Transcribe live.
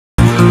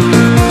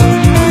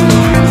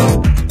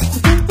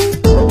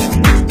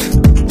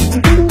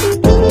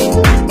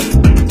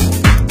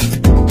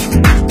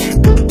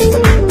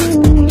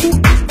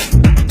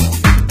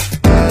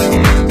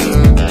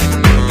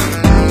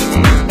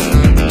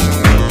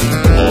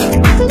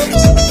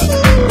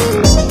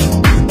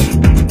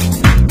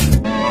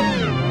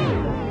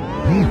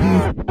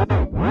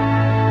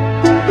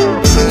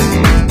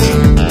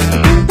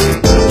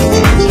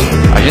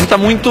Está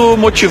muito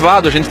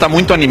motivado, a gente está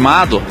muito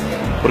animado,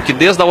 porque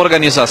desde a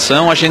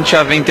organização a gente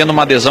já vem tendo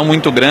uma adesão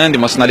muito grande,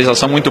 uma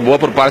sinalização muito boa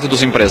por parte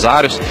dos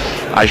empresários.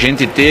 A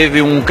gente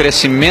teve um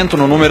crescimento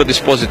no número de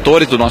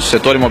expositores do nosso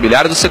setor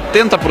imobiliário de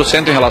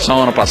 70% em relação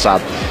ao ano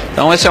passado.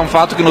 Então esse é um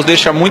fato que nos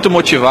deixa muito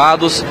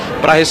motivados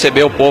para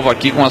receber o povo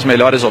aqui com as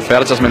melhores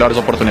ofertas, as melhores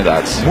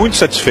oportunidades. Muito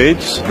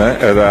satisfeitos, né?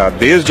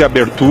 Desde a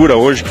abertura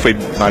hoje, que foi,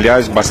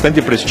 aliás,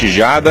 bastante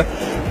prestigiada,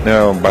 né?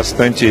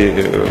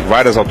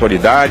 Várias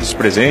autoridades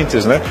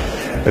presentes, né?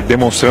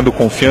 Demonstrando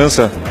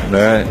confiança,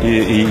 né?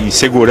 e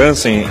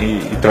segurança, e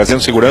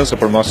trazendo segurança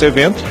para o nosso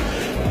evento,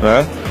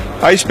 né?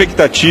 A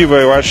expectativa,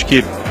 eu acho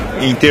que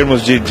em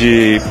termos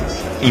de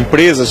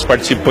empresas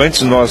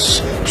participantes,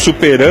 nós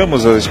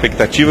superamos as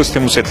expectativas,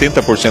 temos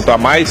 70% a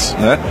mais,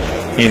 né?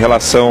 Em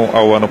relação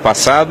ao ano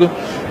passado,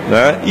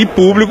 né? E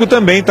público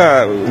também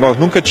nós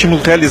nunca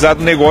tínhamos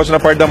realizado negócio na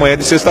parte da manhã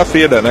de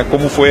sexta-feira, né?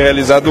 Como foi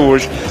realizado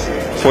hoje.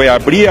 Foi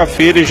abrir a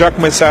feira e já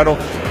começaram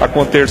a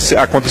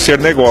acontecer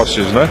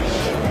negócios, né?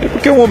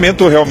 Porque é um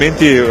momento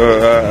realmente,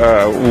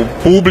 o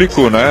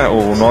público, né?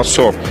 O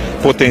nosso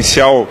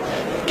potencial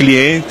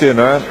cliente,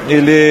 né?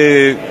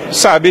 Ele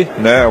sabe,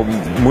 né?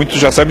 Muitos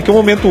já sabem que é um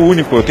momento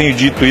único, eu tenho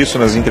dito isso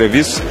nas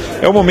entrevistas,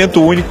 é um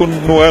momento único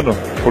no ano,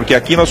 porque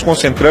aqui nós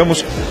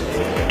concentramos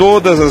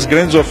todas as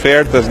grandes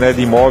ofertas, né,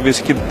 de imóveis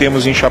que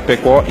temos em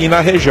Chapecó e na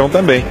região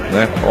também,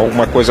 né?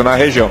 Alguma coisa na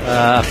região.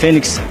 A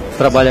Fênix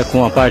trabalha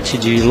com a parte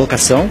de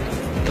locação,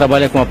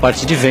 trabalha com a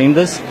parte de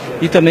vendas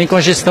e também com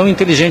a gestão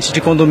inteligente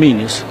de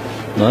condomínios,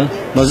 né?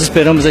 Nós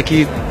esperamos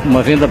aqui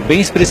uma venda bem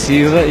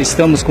expressiva,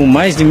 estamos com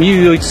mais de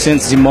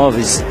 1.800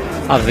 imóveis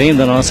à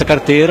venda na nossa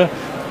carteira,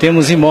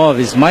 temos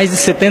imóveis, mais de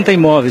 70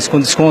 imóveis com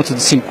desconto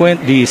de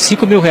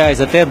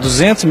R$5.000 até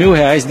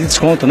R$200.000 de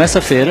desconto nessa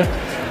feira.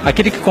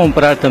 Aquele que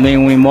comprar também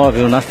um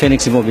imóvel na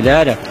Fênix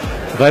Imobiliária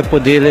vai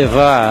poder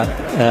levar,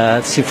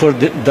 se for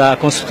da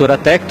construtora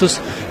Tectus,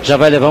 já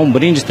vai levar um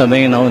brinde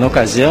também na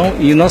ocasião,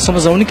 e nós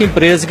somos a única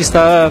empresa que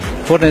está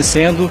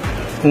fornecendo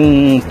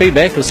um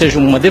payback, ou seja,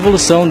 uma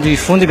devolução de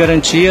fundo de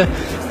garantia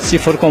se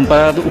for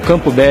comprado o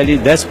Campo Belli,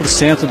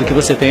 10% do que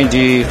você tem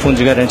de fundo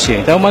de garantia.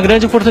 Então é uma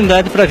grande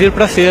oportunidade para vir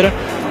para a feira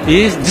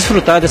e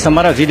desfrutar dessa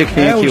maravilha que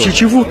tem aqui. O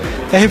objetivo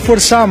é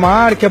reforçar a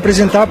marca,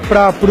 apresentar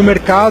para o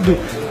mercado,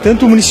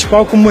 tanto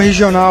municipal como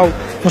regional,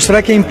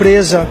 mostrar que a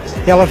empresa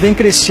ela vem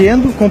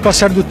crescendo com o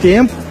passar do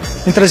tempo,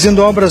 vem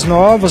trazendo obras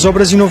novas,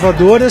 obras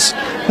inovadoras,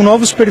 com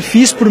novos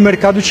perfis para o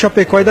mercado de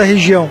Chapecó e da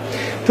região.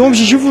 Então o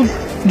objetivo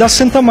da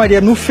Santa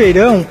Maria no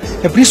feirão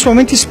é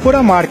principalmente expor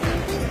a marca,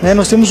 né?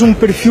 Nós temos um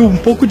perfil um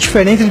pouco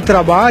diferente de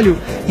trabalho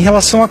em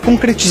relação à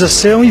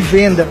concretização e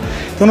venda.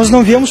 Então nós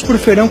não viemos para o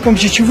feirão com o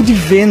objetivo de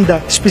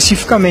venda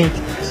especificamente.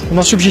 O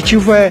nosso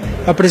objetivo é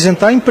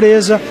apresentar a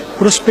empresa,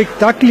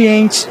 prospectar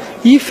clientes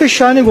e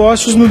fechar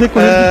negócios no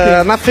decorrer do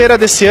tempo. Na feira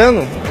desse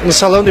ano, no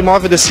Salão do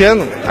Imóvel desse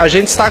ano, a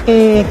gente está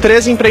com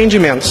 3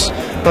 empreendimentos.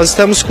 Nós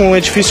estamos com o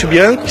Edifício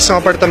Bianco, que são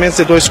apartamentos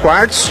de 2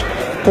 quartos,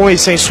 com e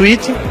sem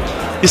suíte.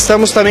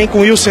 Estamos também com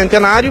o Rio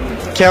Centenário,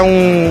 que é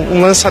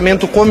um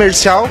lançamento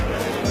comercial,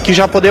 que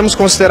já podemos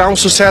considerar um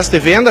sucesso de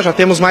venda, já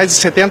temos mais de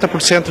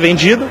 70%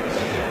 vendido.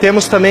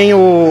 Temos também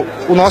o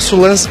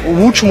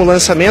último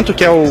lançamento,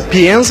 que é o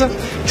Pienza,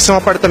 que são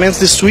apartamentos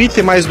de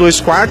suíte mais 2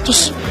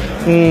 quartos,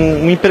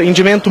 um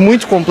empreendimento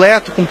muito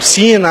completo, com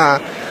piscina,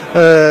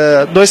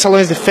 2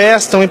 salões de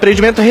festa, um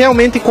empreendimento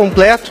realmente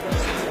completo.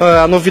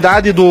 A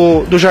novidade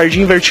do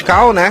jardim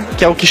vertical, né,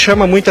 que é o que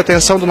chama muita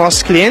atenção dos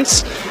nossos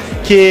clientes,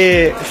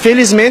 que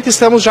felizmente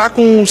estamos já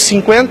com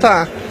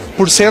 50%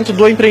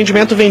 do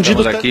empreendimento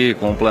vendido. Estamos aqui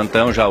com o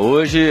plantão já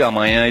hoje,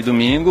 amanhã e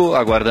domingo,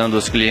 aguardando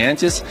os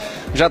clientes.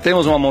 Já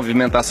temos uma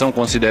movimentação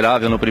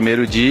considerável no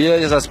primeiro dia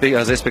e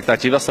as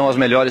expectativas são as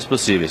melhores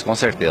possíveis, com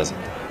certeza.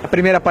 A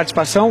primeira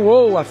participação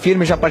ou a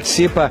firma já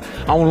participa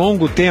há um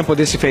longo tempo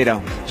desse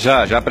feirão?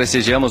 Já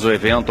prestigiamos o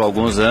evento há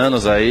alguns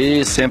anos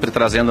aí, sempre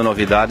trazendo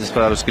novidades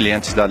para os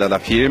clientes da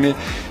firme.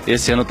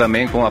 Esse ano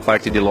também com a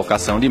parte de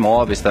locação de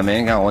imóveis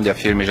também, onde a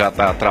firme já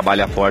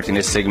trabalha forte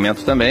nesse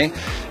segmento também,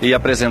 e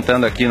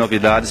apresentando aqui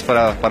novidades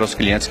para os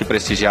clientes que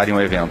prestigiarem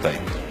o evento aí.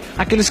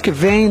 Aqueles que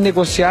vêm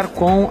negociar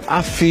com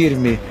a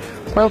firme,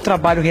 qual é o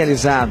trabalho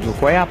realizado?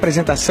 Qual é a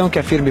apresentação que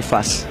a firme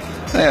faz?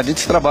 A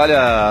gente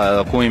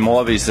trabalha com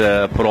imóveis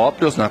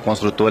próprios, na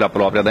construtora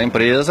própria da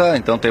empresa,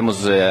 então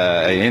temos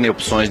N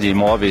opções de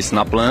imóveis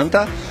na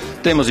planta,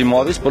 Temos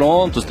imóveis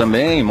prontos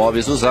também,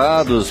 imóveis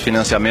usados,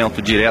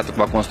 financiamento direto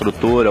com a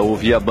construtora ou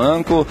via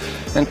banco.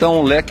 Então,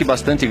 um leque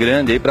bastante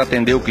grande aí para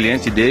atender o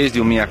cliente desde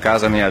o Minha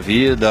Casa Minha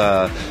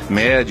Vida,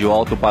 médio,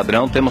 alto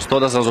padrão. Temos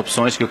todas as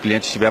opções que o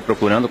cliente estiver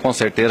procurando. Com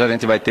certeza a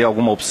gente vai ter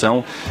alguma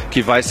opção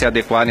que vai se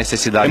adequar à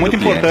necessidade do cliente. É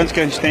muito importante que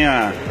a gente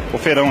tenha o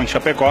Feirão em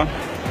Chapecó,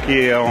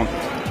 que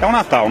é um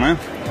Natal, né?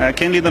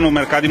 Quem lida no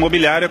mercado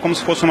imobiliário é como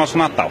se fosse o nosso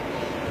Natal.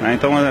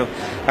 Então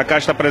a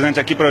Caixa está presente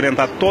aqui para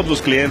orientar todos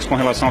os clientes com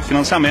relação ao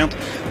financiamento,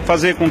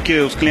 fazer com que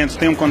os clientes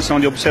tenham condição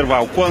de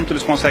observar o quanto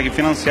eles conseguem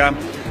financiar,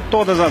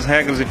 todas as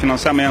regras de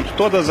financiamento,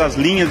 todas as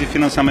linhas de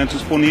financiamento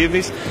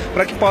disponíveis,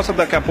 para que possa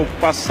daqui a pouco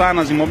passar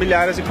nas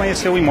imobiliárias e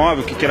conhecer o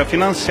imóvel que queira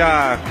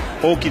financiar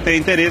ou que tenha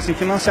interesse em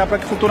financiar, para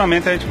que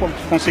futuramente a gente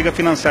consiga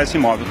financiar esse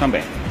imóvel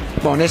também.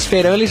 Bom, nesse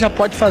feirão ele já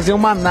pode fazer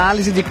uma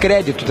análise de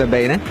crédito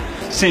também, né?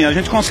 Sim, a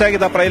gente consegue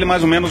dar para ele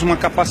mais ou menos uma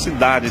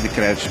capacidade de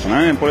crédito,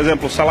 né? Por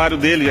exemplo, o salário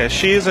dele é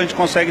X, a gente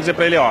consegue dizer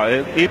para ele, ó,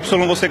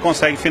 Y você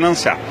consegue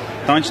financiar.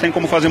 Então a gente tem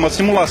como fazer uma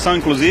simulação,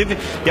 inclusive,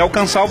 e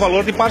alcançar o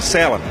valor de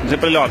parcela. Dizer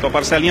para ele, ó, tua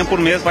parcelinha por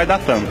mês vai dar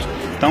tanto.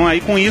 Então aí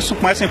com isso,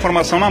 com essa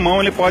informação na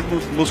mão, ele pode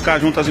buscar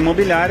junto às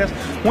imobiliárias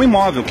um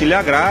imóvel que lhe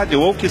agrade,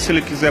 ou que se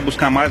ele quiser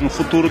buscar mais no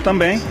futuro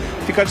também,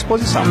 fica à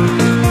disposição.